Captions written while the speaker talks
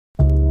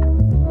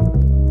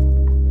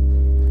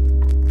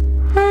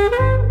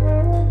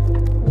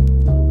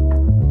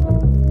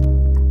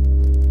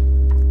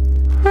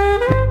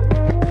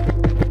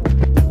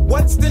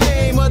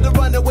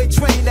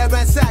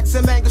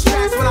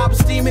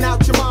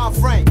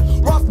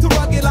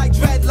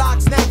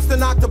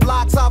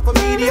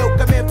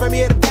mediocre man from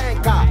here to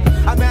Bangkok.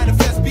 I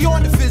manifest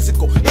beyond the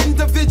physical,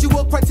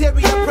 individual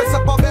criteria, press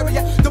up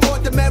Bavaria, the more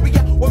the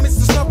merrier. When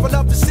Mr. Snuffer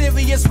love is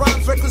serious,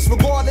 rhymes reckless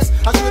regardless.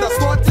 I should have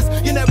start this,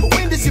 you never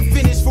win this, you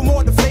finish. For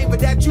more the flavor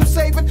that you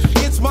saving,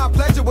 it's my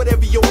pleasure,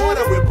 whatever you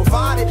order, we'll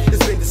provide it.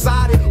 It's been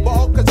decided, for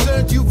all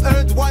concerned, you've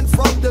earned one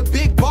from the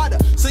big butter.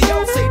 So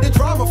yo, say the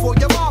drama for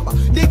your mama.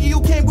 Nigga,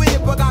 you came with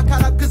it, but got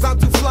caught up cause I'm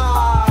too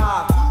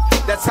fly.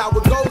 That's how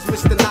it goes,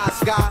 Mr.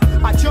 Nice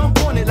Guy. I jump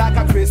on it like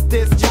a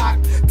Christus jock.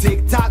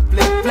 Tick tock,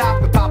 flip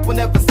flop, and pop will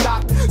never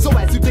stop. So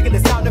as you digging the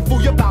sound and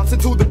fool, you're bouncing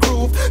to the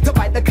groove. To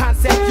bite the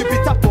concept, you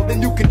bit up more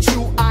than you can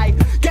chew. I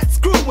get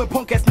screwed when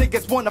punk ass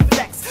niggas wanna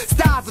flex.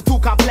 Styles are too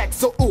complex,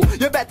 so ooh,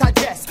 you better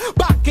guess.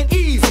 Back and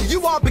easy,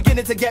 you are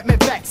beginning to get me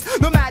vexed.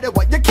 No matter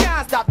what, you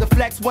can't stop the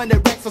flex when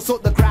it wrecks. So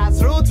sort the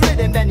grassroots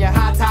rhythm, then you're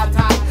hot.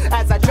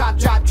 As I drop.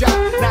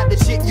 Now the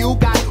shit you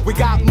got, we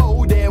got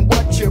more than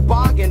what you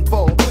bargained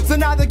for. So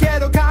now the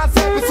ghetto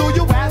concept is who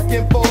you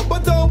asking for.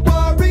 But don't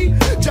worry,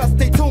 just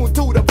stay tuned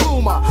to the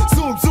boomer.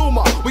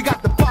 Zoomer, we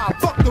got the bomb,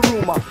 fuck the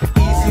rumor.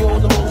 Easy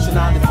on the motion,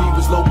 93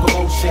 was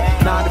locomotion.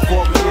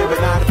 94 we here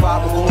and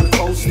 95 we're gonna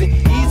coast it.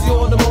 Easy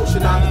on the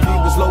motion, 93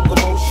 was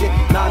locomotion.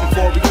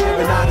 94 we here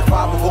and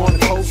 95 we're gonna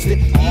coast it.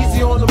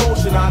 Easy on the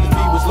motion, 93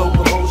 was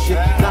locomotion.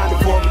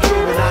 94 we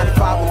here and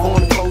 95 we're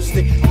gonna coast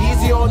it.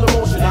 Easy on the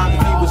motion,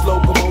 93 was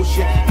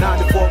locomotion.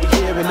 94 we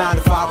here and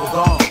 95 we're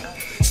gone.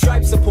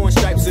 Stripes upon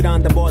stripes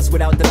without the bars,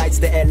 without the lights,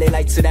 the LA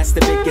lights, so that's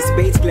the biggest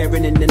baits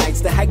glaring in the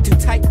nights. The hike too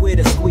tight with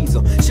a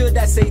squeezer. Should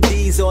I say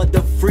these or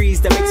the freeze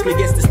that makes me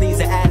guess the sneeze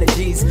or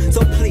allergies?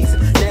 So please,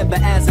 never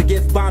as a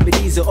gift, bomb it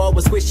easy.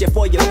 Always wish it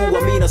for your ooh,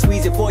 I mean, I'll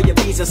squeeze it for your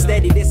visa.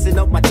 Steady, listen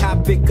up my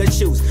topic of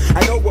shoes.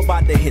 I know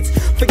about the hits,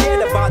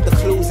 forget about the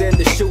clues and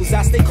the shoes.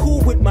 I stay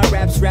cool with my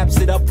raps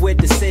it up with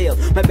the sale.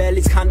 My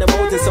belly's kinda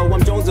molten, so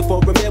I'm jonesing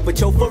for a meal, but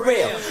yo, for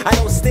real, I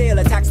don't steal,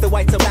 attacks the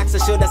whites or blacks, or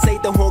should I say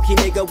the honky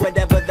nigga,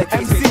 whatever the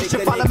case may be.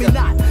 Should follow me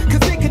not, cause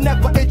they can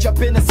never itch up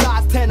in a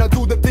size 10 or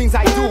do the things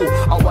I do.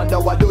 I wonder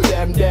what do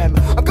them.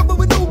 I'm coming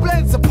with new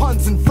blends of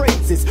puns and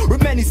phrases,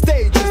 with many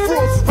stages,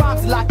 froze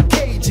rhymes like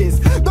cages.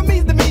 The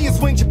means to me is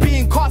when you're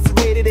being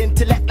incarcerated,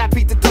 intellect like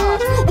Peter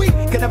Tosh. We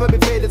can never be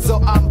faded, so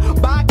I'm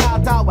back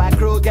out our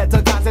crew,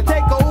 Ghetto Concept,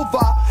 take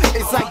over.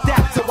 It's like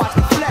that, so watch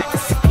me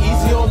flex.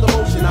 Easy on the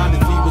motion,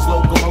 93 was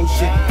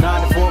locomotion.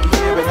 94 we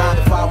here and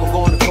 95 we're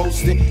gonna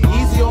coast it.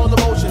 Easy on the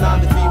motion,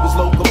 93 was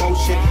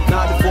locomotion.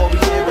 94 we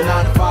here and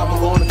 95 we're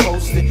gonna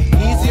coast it.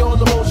 Easy on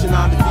the motion,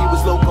 93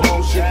 was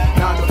locomotion.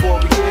 94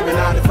 we here and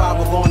 95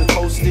 we're gonna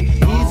coast it.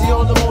 Easy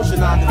on the motion,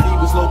 93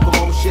 was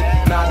locomotion.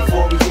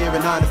 94 we here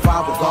and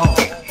 95 we're gone.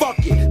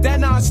 Fuck it, that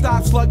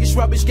non-stop sluggish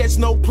rubbish gets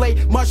no play.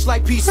 Much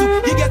like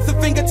P-Soup, he gets a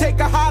finger, take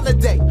a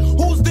holiday.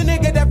 Who's the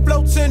nigga that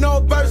floats in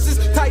all verses?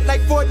 Tight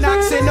like Fort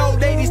Knox and old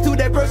ladies to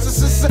their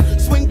verses.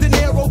 Swing De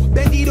Niro,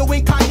 Bandito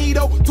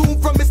incognito. Tune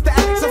from Mr.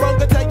 Alex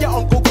Aronga to your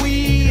Uncle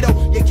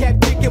Guido. You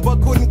kept kicking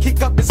but couldn't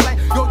kick up the slang.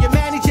 Yo, your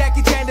manny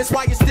Jackie Chan, that's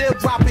why you're still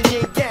dropping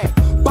yin yang.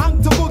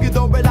 Bang to boogie,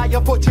 don't rely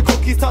on fortune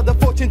cookies. Tell the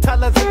fortune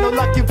tellers ain't no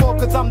lucky for,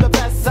 cause I'm the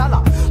best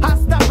seller. I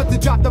stop it to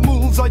drop the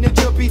moves on your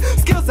drippy.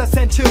 Skills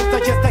essentials,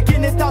 digest like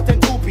in it out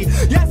and poopy.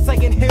 Yes, I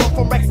inhale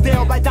from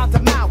Rexdale right down to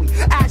Maui.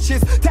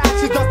 Ashes to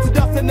ashes, dust to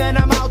dust, and then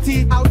I'm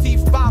outie. Outie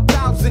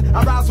 5,000,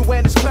 arousing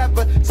when it's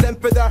clever. Send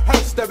for the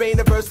hearse, there ain't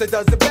a verse that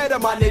does it better,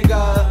 my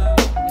nigga.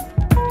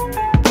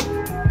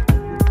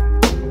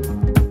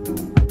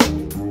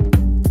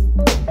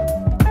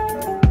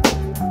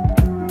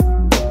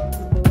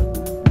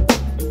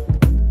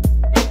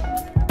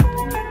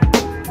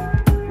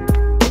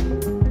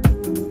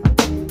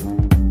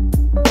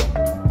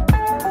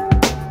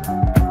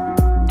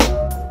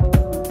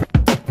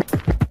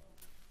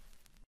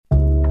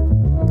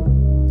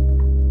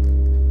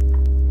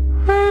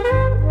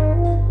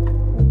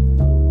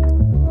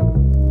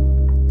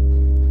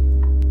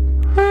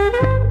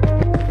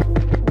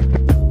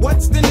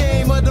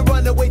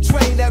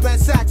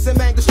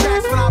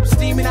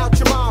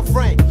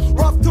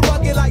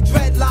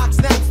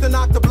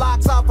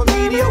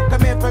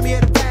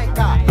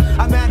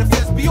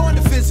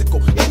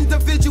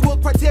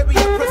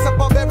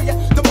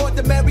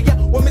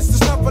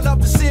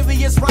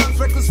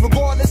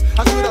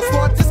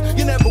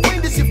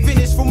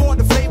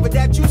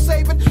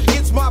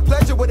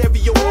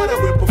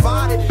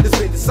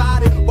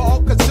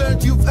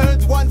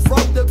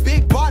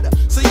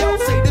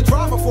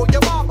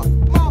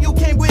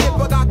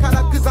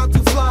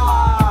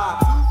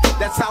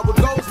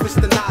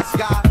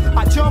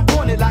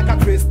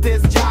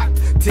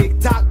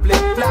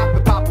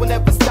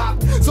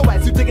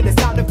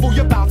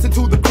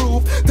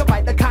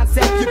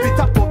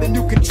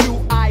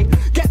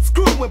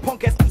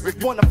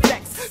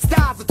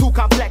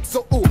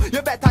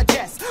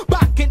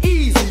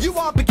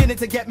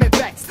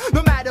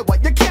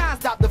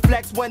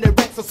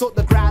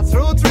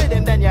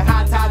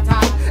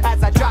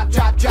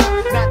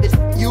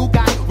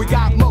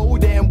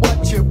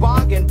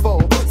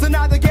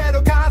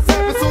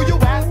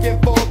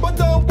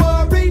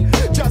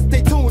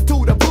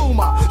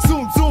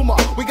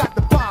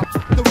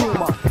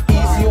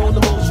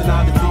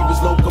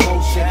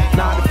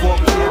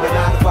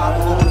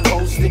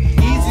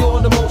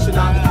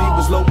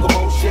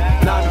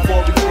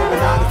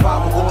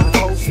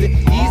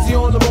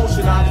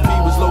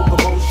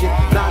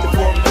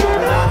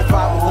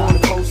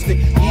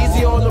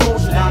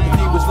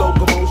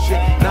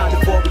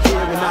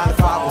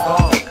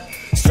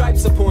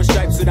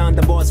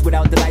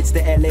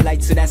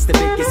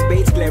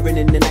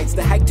 lights,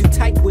 the hike too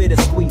tight with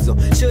a squeezer.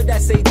 Should I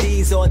say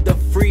these or the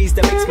freeze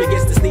that makes me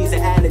guess the sneeze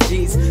and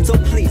allergies? So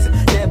please,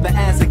 never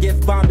ask a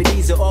gift, buy me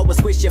these or always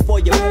squish it for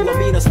your ooh, I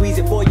mean, or squeeze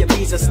it for your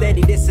visa.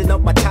 Steady dissing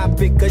up my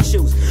topic of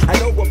shoes. I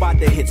know about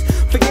the hits,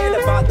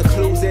 forget about the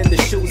clues in the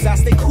shoes. I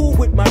stay cool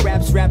with my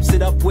raps, wraps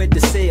it up with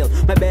the sale.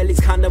 My belly's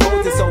kinda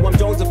molded, so I'm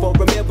jonesing for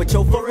a meal, but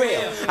yo, for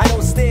real, I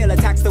don't steal,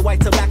 attacks the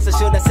whites or blacks, or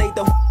should I say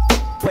the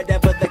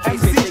whatever the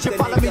case may be. MCs should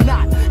follow me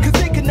not, cause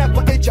they can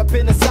never itch up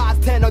in a size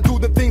 10 or do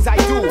the things I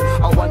do.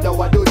 I wonder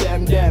what do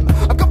them.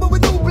 I'm coming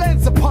with new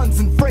blends of puns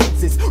and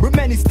phrases, with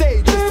many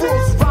stages,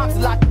 frozen rhymes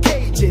like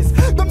cages.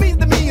 The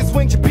me is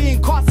when you're being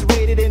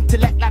incarcerated,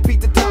 intellect like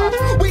Peter Tosh.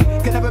 We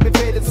can never be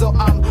faded, so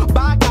I'm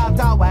back out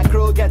our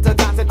crew, Ghetto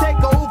Concept,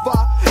 take over.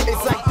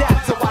 It's like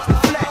that, so watch me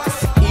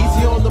flex.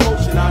 Easy on the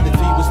motion, 9 to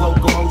 3 was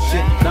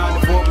locomotion. 9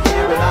 to 4 we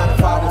here and 9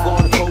 to 5 we're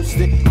gonna coast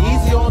it.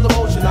 Easy on the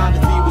motion, 9 to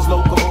 3 was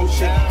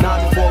locomotion.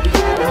 9 to 4 we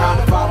here and 9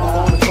 to 5 we're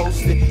gonna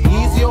coast it.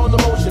 Easy on the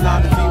motion,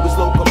 9 to 3 was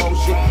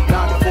locomotion.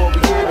 9 to 4 we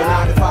here and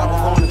 9 to 5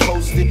 we're gonna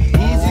coast it.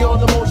 Easy on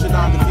the motion,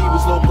 9 to 3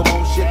 was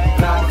locomotion.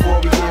 9 to 4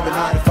 we here and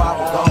 9 to 5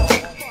 we're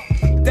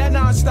gonna. That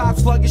non-stop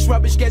sluggish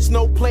rubbish gets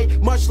no play,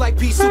 much like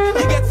pea soup.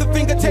 He gets a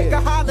finger, take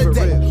a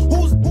holiday.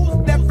 Who's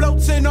that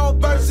floats in all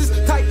verses?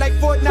 Tight like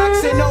Fort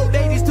Knox and old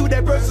ladies to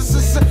their verses.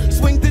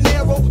 Swing De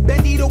Niro,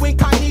 Bandito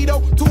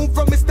incognito. Tune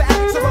from Mr.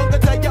 Axel,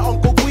 tell your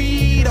Uncle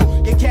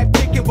Guido. You kept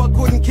kicking but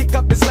couldn't kick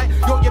up his slang.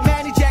 Yo, your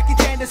manny Jackie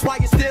Chan, that's why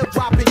you're still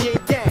dropping your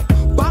gang.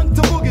 Bang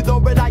to boogie, though,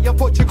 but I am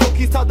fortune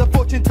cookies. Tell the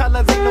fortune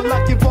tellers ain't no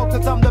lucky for,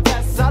 cause I'm the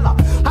best seller.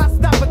 I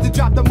stop it to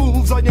drop the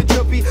moves on your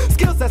drippy.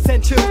 Skills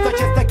essential,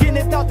 such as the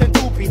Guinness, nothing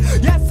doopy.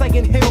 Yes, I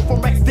inhale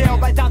from Rexdale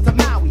right down to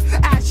Maui.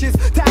 Ashes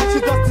to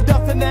ashes, dust to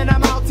dust, and then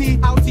I'm outie.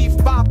 Outie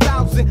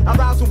 5,000,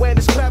 arousing when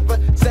it's clever.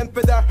 Send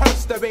for the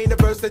hearse, there ain't a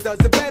verse that does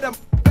it better.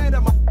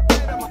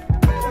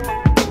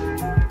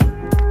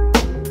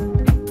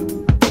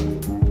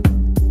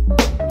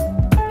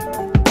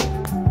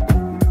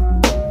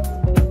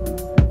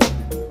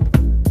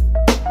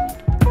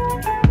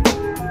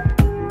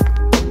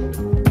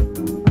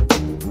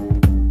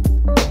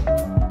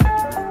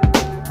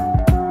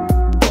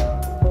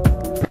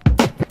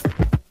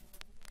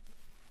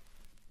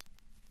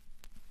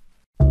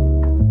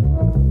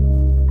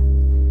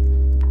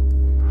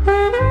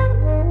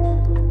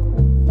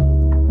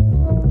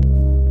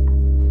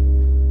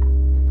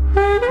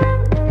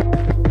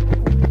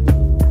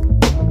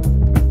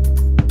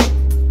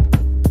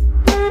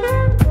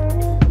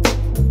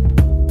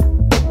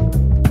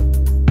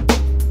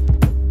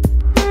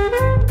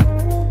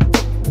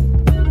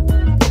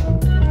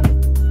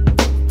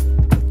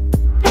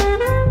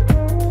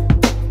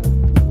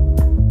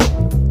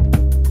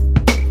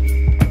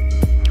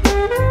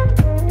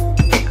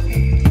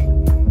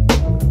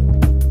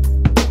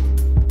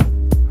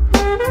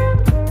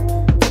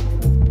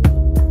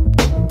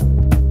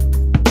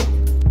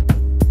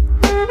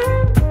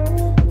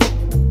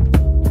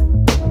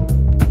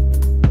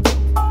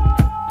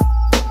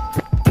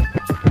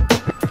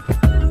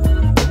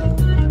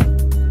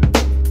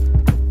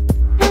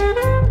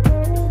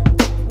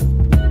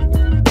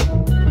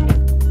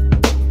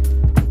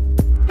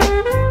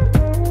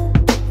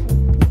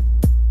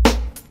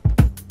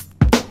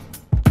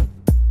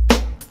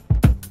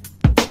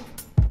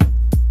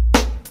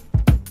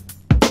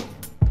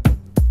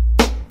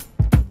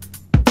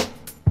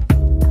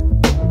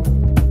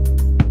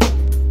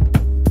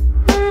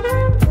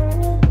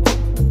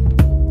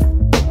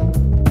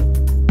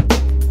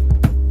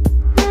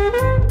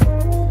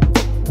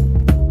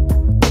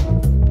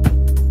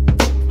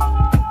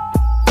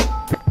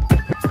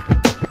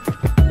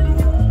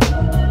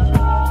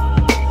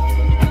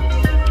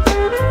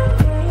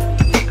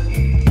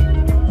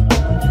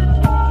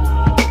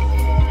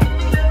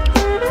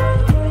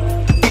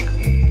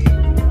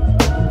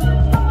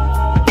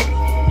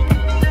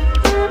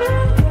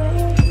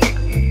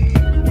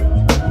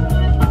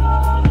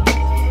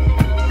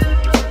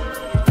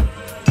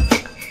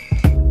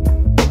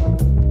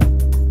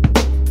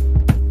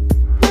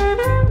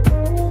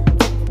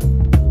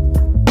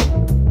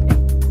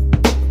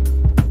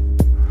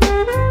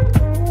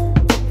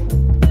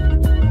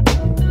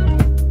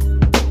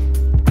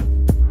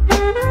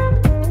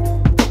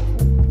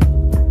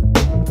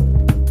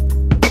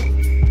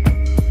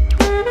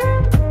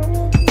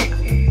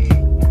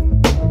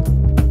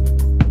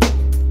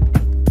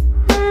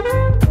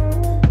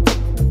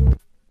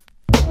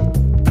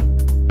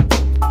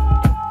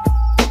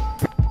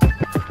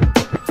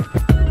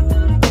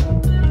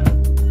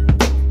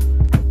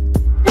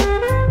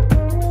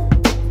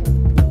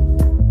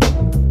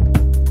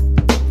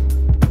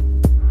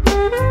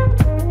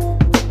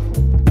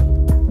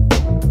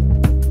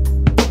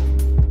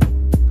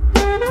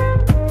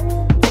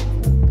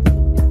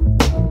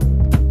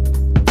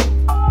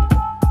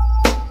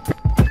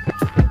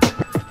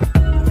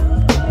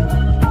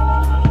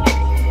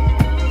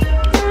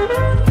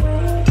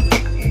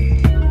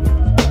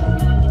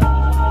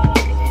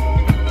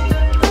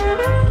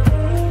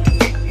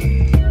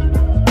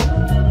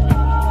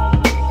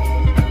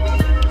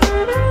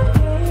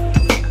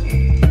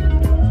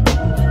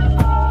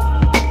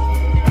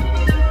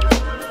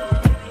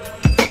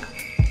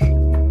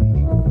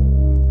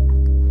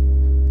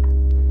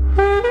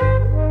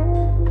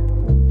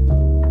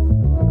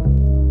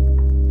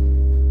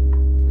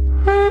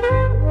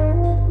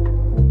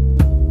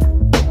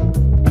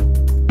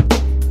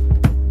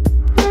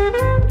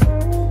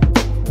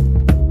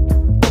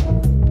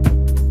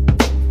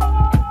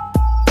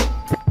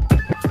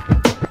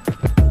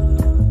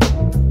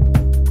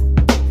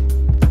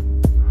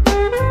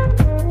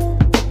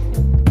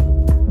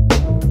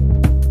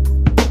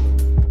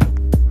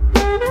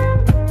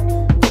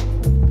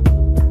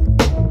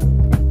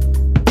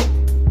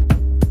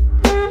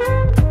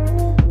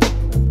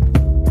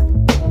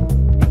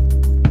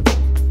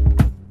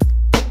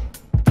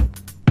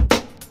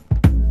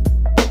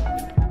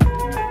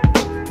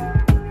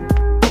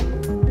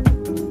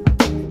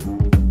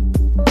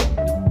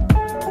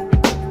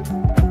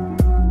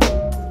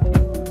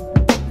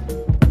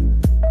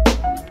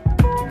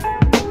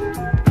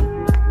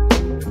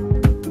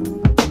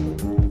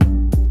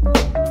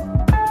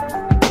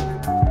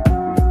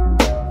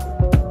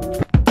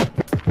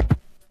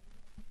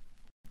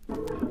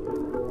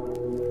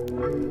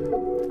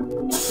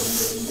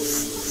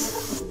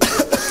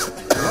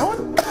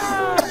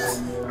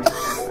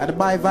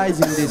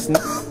 eyezing this.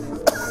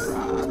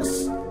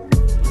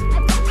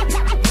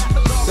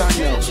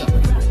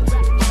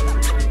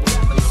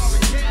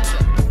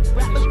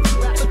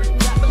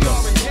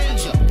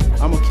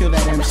 I'ma kill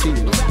that MC.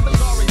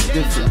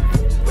 Different.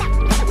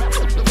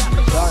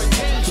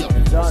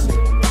 Done.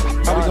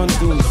 How we gonna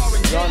do it?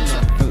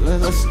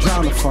 Let's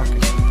drown the fucker.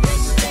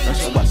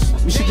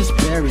 We should just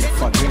bury the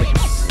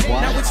fucker.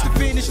 Now it's the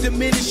finish,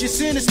 diminish your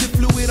sinister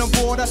fluid on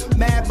border.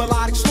 Mad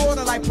melodic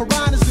slaughter like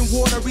piranhas in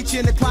water.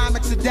 Reaching the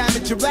climax of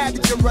damage, you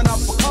ravage, you run up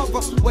for cover.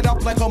 Went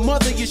up like a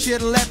mother, you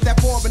should've left that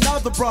for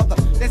another brother.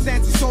 That's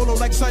anti-solo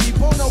like Sonny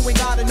Bono. Ain't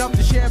got enough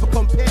to share but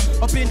compare.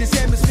 Up in this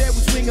hemisphere,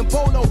 we swinging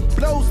bolo.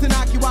 Blows to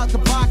knock you out the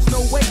box, no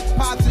way.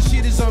 Pops and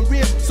shit is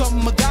unreal.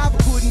 Something MacGyver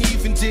couldn't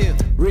even deal.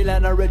 Real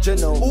and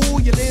original.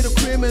 Ooh, you little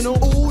criminal.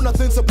 Ooh,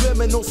 nothing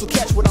subliminal, so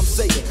catch what I'm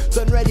saying.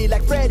 Done ready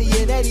like Freddie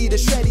and Eddie, the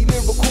shreddy,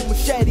 lyrical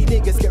machete.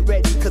 Niggas get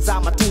ready, cause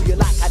I'ma do you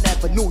like I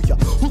never knew ya.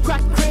 Who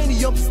cracking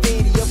cranium,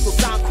 stadium, so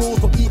sound crews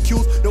from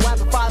EQs. No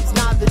amplifiers,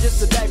 neither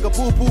just a bag of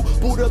boo-boo.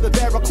 Buddha the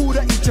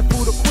Barracuda, eat your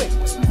food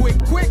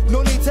quick.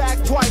 No need to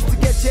act twice to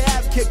get your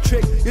ass kicked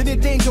trick. You're in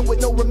danger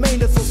with no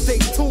remainder, so stay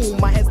tuned.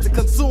 My head's to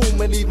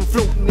consume and even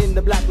floating in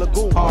the black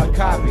lagoon. Hard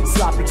copy.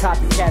 Sloppy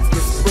copycats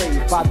get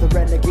sprayed by the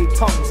renegade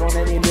tongues on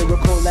any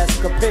lyrical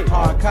escapade.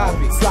 Hard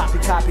copy. Sloppy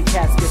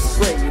copycats get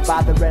sprayed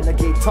by the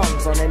renegade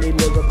tongues on any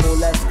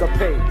lyrical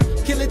escapade.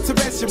 Kill it to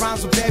rest, your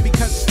rhymes will vary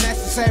cause it's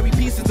necessary.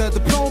 Piece of the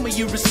diploma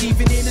you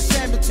receiving in a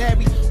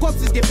cemetery.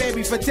 Corpses get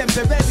buried for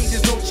temporary,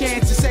 there's no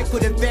chance your set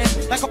could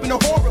advance. Like up in a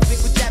horror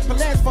flick with Jack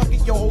Palance,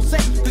 fucking your whole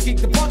set. To kick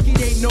the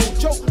bucket ain't no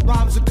joke,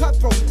 rhymes are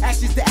cutthroat.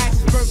 Ashes to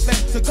ashes, burn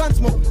flesh to gun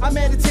smoke. I'm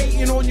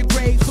meditating on your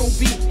grave, so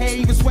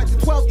behave and sweat the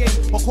 12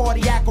 game. Or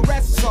cardiac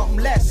arrest or something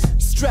less.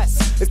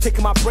 Stress is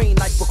taking my brain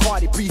like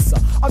Bacardi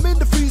Brisa. I'm in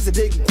the freezer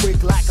digging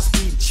quick like a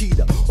speed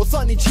cheetah. Or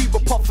Sonny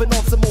Chiba puffing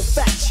on some more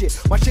fat shit.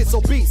 My shit's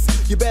obese,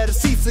 you better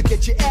cease to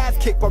get your ass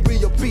kicked by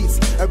real beats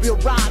and real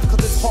rhymes,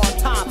 cause it's hard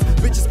times.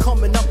 Bitches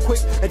coming up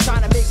quick and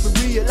trying to make me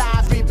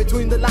realize. Read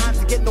between the lines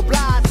to get no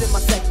blinds in my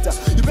sector.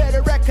 You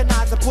better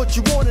recognize I put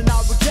you on and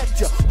I'll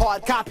reject you.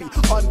 Hard copy,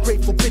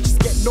 ungrateful bitches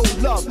get no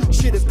love.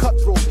 Shit is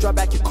cutthroat, drive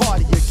back your car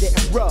to you're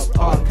getting rubbed.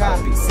 Hard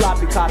copy.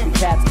 Sloppy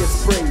copycats get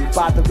sprayed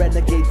by the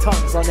renegade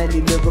tongues on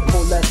any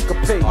lyrical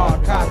escapade.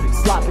 Hard copy.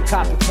 Sloppy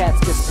copycats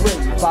get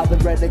sprayed by the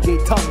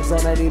renegade tongues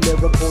on any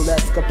lyrical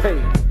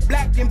escapade.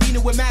 Black and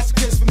Bino with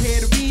massacres from here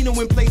to Reno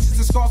in places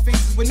and scar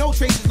faces with no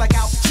traces like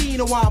Al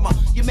Pacino. I'm a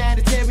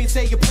humanitarian,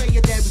 say your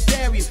prayer that we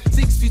bury him.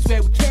 6 feet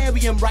where we carry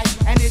him, right?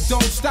 And it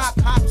don't stop.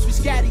 Hops, we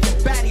scatter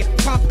you, batter you.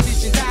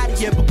 Competition's out of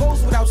here, but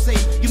goes without saying.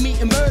 You're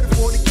meeting murder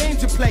for the game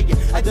to play it.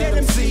 A dead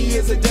MC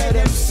is a dead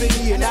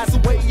MC, and that's the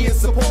way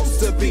it's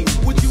supposed to be.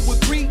 Would you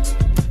agree?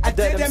 A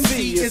dead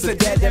MC is a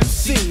dead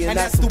MC, and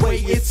that's the way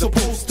it's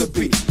supposed to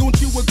be. Don't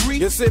you agree?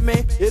 You see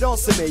me? You don't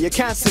see me. You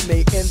can't see me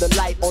in the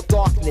light or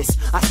darkness.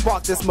 I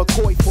spark this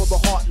McCoy for the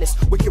heartless.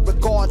 Wicked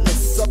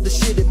regardless of the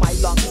shit in my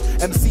lungs.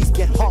 MCs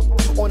get hung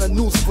on a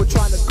noose for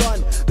trying to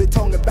gun. They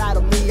tongue and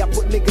battle me. I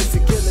put niggas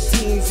in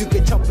guillotines. You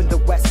get jumped in the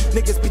west.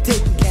 Niggas be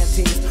taking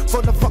canteens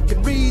for no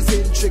fucking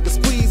reason. Trigger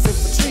squeezing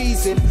for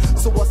treason.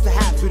 So what's the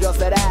hat? Who does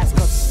that ass?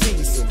 Cause it's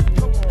season.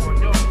 Come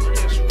on, yo.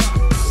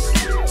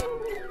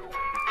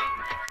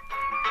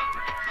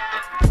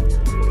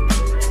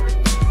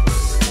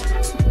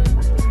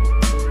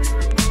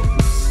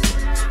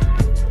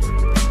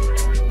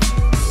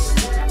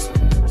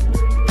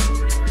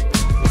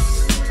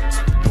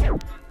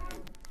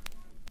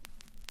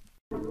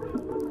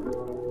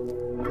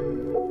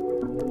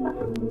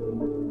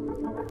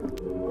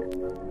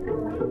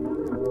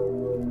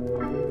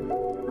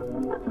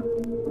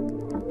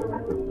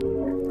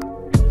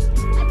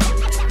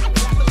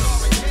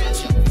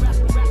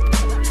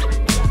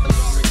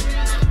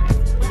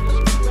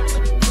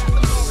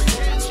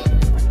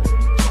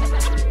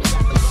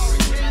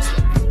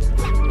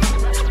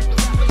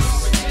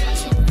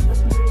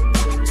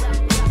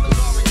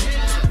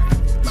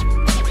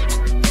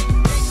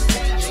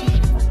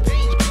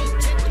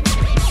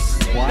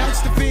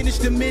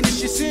 Diminish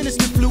your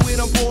sinister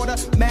fluid on border.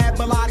 Mad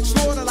melodic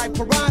slaughter like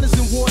piranhas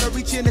in water.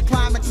 Reaching the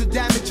climax of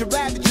damage, you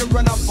ravage, you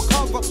run up for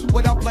cover.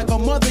 Went up like a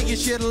mother, you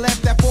should've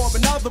left that for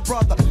another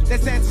brother.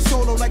 That's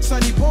anti-solo like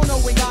Sonny Bono.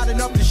 Ain't got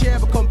enough to share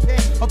but compare.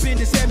 Up in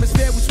this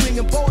hemisphere, we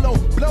swinging bolo.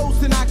 Blows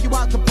to knock you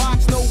out the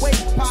box, no way.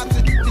 Pops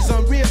and is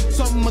unreal.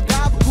 Something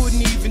MacGyver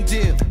couldn't even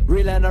deal.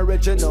 Real and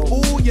original.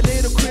 Ooh, you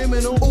little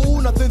criminal.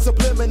 Ooh, nothing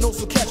subliminal,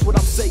 so catch what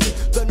I'm saying.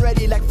 Done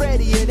ready like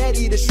Freddie and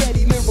Eddie, the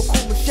shreddy,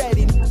 lyrical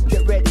machete.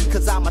 Get ready,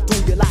 cause I'ma do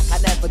you like I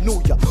never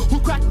knew ya. Who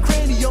cracking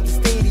cranium,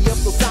 stadium,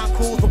 no sound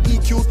crews from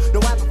EQs. No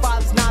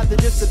amplifiers, neither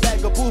just a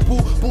bag of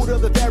boo-boo. Buddha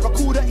the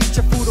Barracuda, eat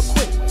your food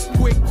quick.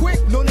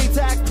 No need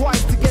to act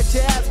twice to get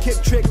your ass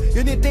kicked trick.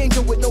 You're in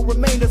danger with no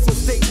remainder, so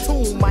stay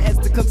tuned. My head's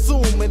to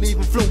consume and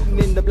even floating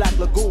in the black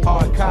lagoon.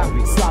 Hard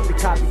copy. Sloppy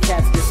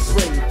copycats get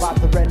sprayed by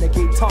the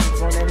renegade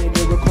tongues on any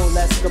lyrical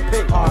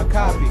escapade. Hard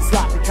copy.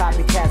 Sloppy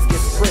copycats get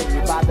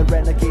sprayed by the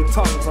renegade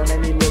tongues on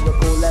any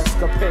lyrical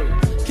escapade.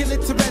 Kill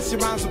it to rest,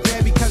 your rhymes will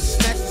vary cause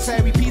it's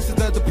necessary. Piece of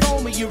the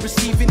diploma you're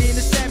receiving in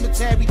a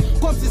cemetery.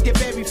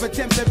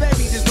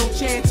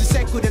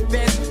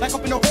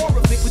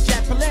 horrific with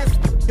Japanese.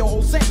 Your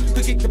whole set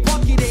to kick the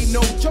bucket ain't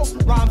no joke.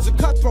 Rhymes are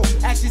cutthroat,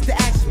 ashes to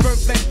ashes, burn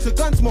flesh to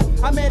gun smoke.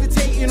 I'm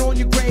meditating on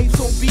your grave,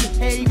 so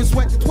behave and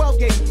sweat the 12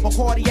 gauge or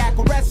cardiac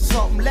arrest or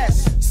something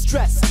less.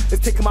 Stress is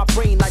taking my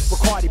brain like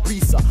Bacardi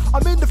Breezer.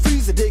 I'm in the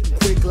freezer digging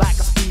quick like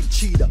a speed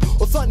cheetah,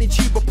 or Sonny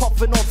Cheaper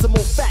puffing on some more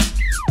fat.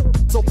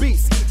 So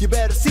beast, you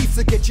better cease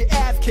to get your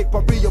ass kicked by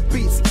real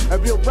beats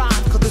and real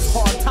rhymes, cause it's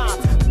hard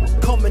times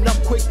coming up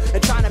quick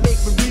and trying to make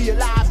me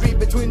realize, read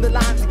between the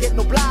lines and get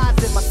no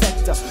blinds in my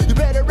sector. You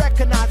better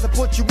recognize I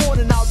put you on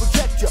and I'll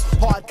reject you.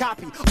 Hard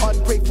copy,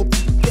 ungrateful,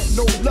 get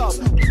no love.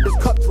 This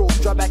cutthroat,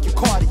 drive back your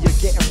car to you're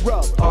getting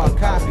rubbed. Hard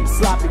copy.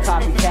 Sloppy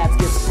copycats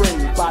get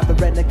sprayed by the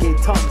renegade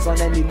tongues on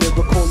any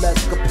lyrical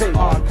escapade.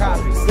 Hard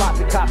copy.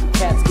 Sloppy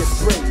copycats get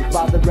sprayed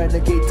by the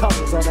renegade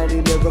tongues on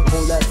any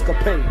lyrical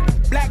escapade.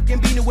 Black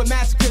Gambino with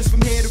massacres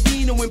from here to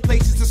Reno, in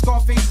places to scar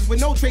faces with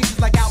no traces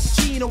like Al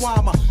Pacino.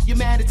 I'm a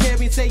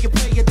humanitarian, say you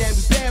player, then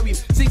we bury him.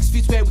 6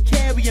 feet where we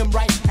carry him,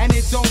 right? And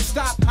it don't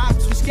stop.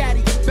 Hops we scatty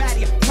and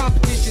batty.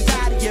 Competition's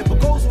out of here, but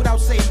goes without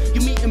saying.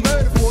 You meeting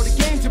murder for the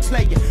game to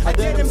play it. A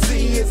dead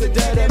MC is a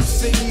dead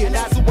MC, and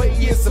that's the way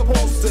it's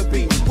supposed to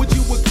be. Would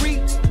you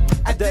agree?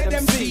 A dead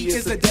MC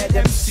is a dead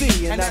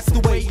MC, and that's the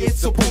way it's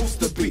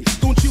supposed to be.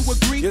 Don't you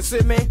agree? You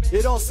see me?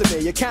 You don't see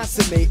me, you can't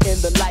see me in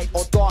the light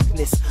or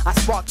darkness. I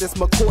spark this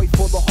McCoy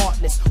for the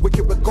heartless,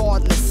 wicked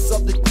regardless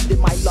of the in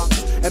my lungs.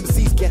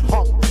 MCs get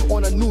hung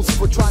on a noose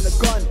for trying to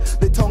gun.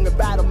 They tongue and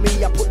battle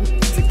me, I put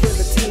to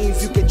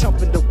guillotines. You get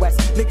jump in the west,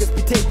 niggas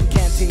be taking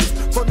canteens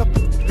from the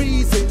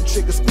reason,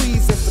 trigger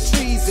squeezing for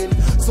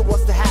treason. So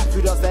what's the half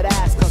who does that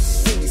ass cause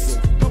it's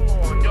season? Come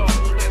on, y'all,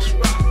 let's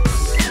rock.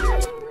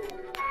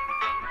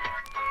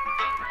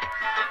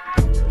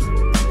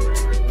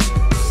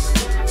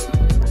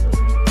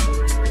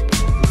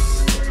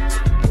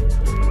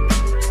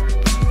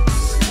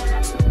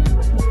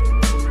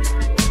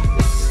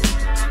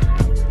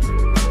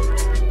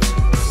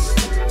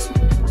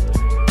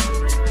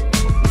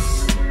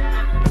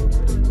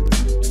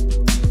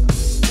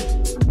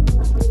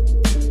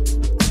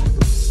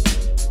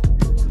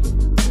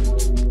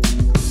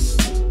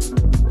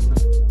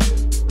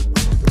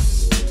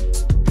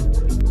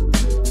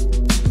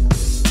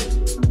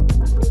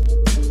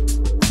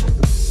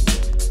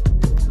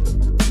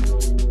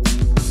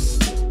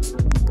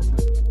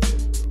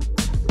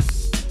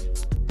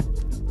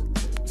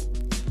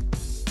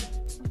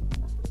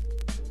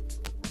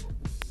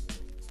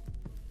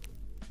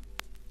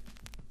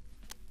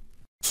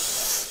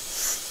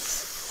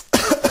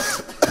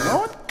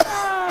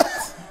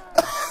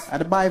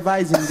 I'd buy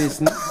vibes in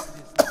this, no?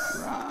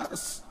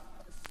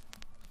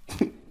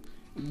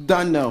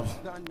 Done know.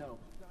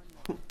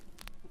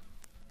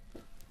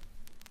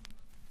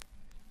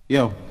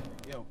 Yo,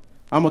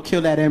 I'ma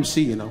kill that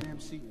MC, you know,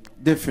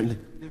 differently.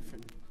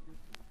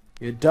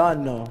 You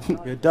done know.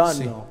 You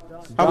done know.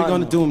 How we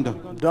gonna do him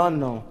though? Done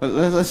know.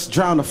 Let's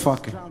drown the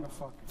fucker.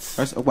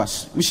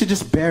 What? We should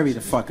just bury the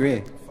fucker,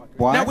 yeah.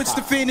 Why? Now it's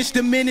the finish,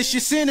 diminish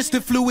your sinister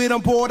fluid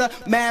on border.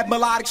 Mad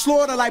melodic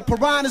slaughter like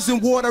piranhas in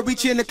water.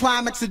 Reaching the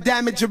climax of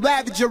damage, a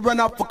ravager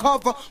run up for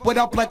cover. Went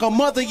up like a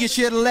mother, you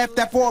should've left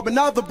that for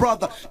another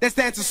brother. That's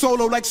dancing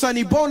solo like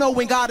Sonny Bono.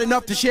 Ain't got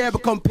enough to share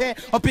but compare.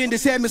 Up in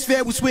this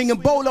hemisphere we swinging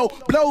bolo.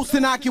 Blows to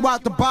knock you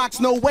out the box,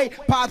 no way.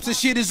 Pops and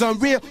shit is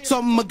unreal,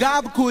 something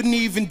MacGyver couldn't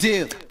even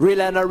deal.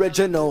 Real and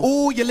original.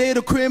 Ooh, you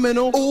little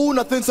criminal. Ooh,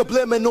 nothing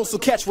subliminal, so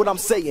catch what I'm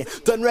saying.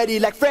 Done ready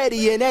like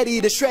Freddy and Eddie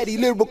the Shreddy.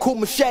 Lyrical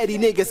machete,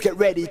 niggas get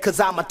ready, cause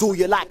I'ma do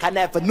you like I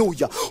never knew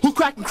ya. Who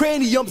cracking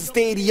craniums and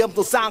stadiums,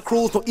 no sound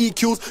crews, no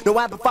EQs, no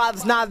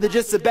amplifiers, neither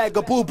just a bag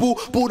of boo-boo.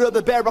 Buddha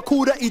the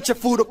barracuda, eat your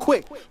food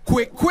quick.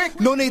 Quick,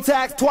 no need to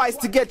ask twice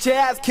to get your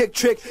ass kicked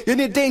trick. You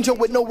need danger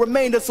with no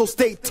remainder, so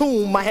stay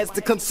tuned. My head's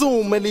to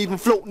consume and leave him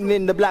floating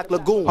in the black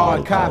lagoon.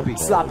 Hard copy.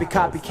 Sloppy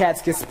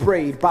copycats get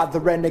sprayed by the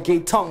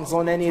renegade tongues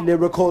on any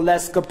lyrical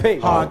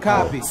escapade. Hard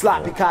copy.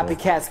 Sloppy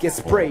copycats get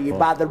sprayed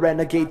by the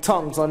renegade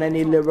tongues on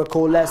any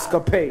lyrical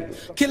escapade.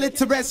 Kill it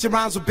terrestrial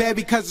rhymes with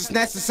baby cause it's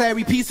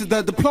necessary. Piece of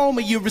the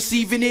diploma you're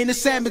receiving in the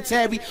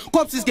cemetery.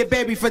 Corpses get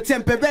buried for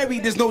temporary.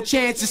 There's no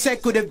chance your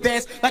set could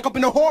advance. Like up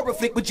in a horror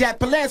flick with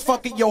Japanese.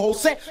 Fuck it, your whole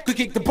set could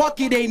kick the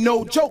bucket, ain't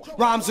no joke.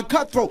 Rhymes are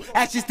cutthroat,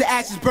 ashes to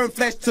ashes, burn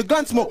flesh to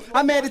gun smoke.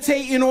 I'm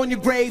meditating on your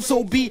grave,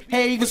 so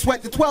behave and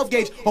sweat the 12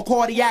 gauge or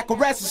cardiac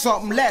arrest or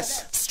something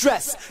less.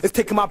 Stress is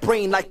taking my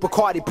brain like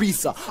Bacardi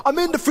Breezer. I'm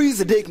in the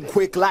freezer digging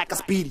quick like a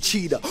speedy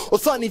cheetah, or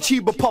Sonny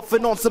Cheaper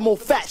puffing on some more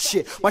fat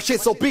shit. My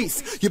shit's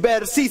obese, you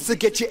better cease to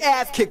get your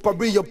ass kicked by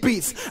real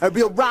beats and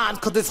real rhymes,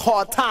 cause it's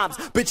hard times.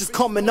 Bitches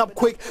coming up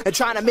quick and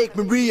trying to make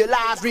me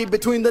realize, read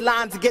between the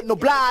lines and get no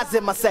blinds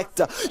in my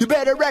sector. You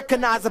better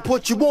recognize I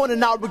put you on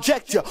and I'll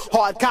reject you.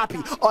 Hard copy,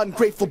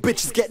 ungrateful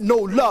bitches get no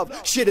love.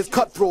 Shit is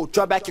cutthroat,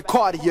 drive back your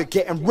car to you're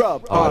getting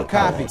rubbed. Hard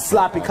copy.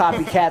 Sloppy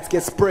copycats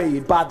get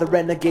sprayed by the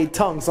renegade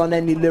tongues on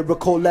any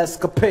lyrical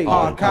escapade.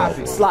 Hard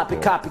copy. Sloppy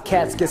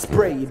copycats get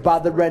sprayed by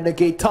the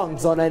renegade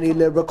tongues on any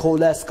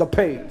lyrical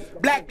escapade.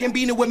 Black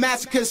Gambino with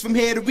massacres from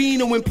here to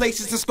Reno, in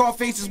places to scar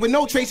faces with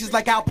no traces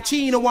like Al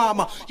Pacino. I'm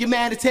a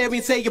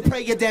humanitarian, say your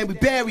prayer, then we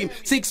bury him.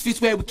 6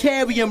 feet where we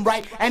carry him,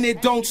 right? And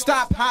it don't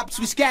stop, hops,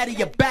 we scatter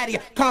you, batter you.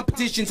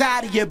 Competition's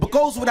out of here, but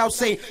goes without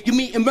saying, you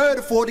meeting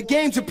murder for the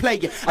games you're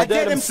playing. A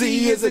dead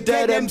MC is a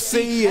dead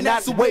MC, and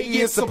that's the way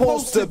it's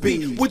supposed to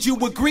be. Would you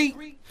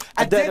agree?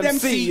 A dead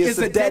MC is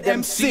a dead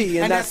MC,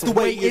 and that's the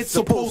way it's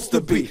supposed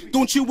to be.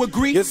 Don't you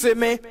agree? You see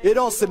me? You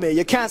don't see me.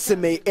 You can't see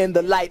me in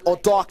the light or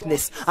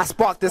darkness. I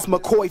spark this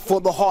McCoy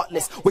for the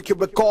heartless, wicked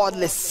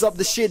regardless of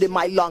the shit in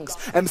my lungs.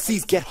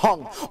 MCs get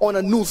hung on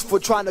a noose for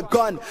trying to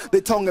gun.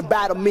 They tongue and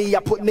battle me.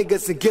 I put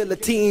niggas in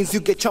guillotines. You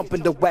get chumped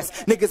in the West.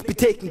 Niggas be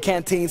taking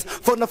canteens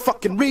for no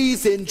fucking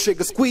reason.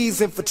 Trigger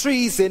squeezing for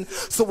treason.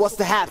 So what's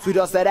the haps? We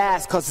does that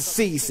ass cause it's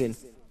season.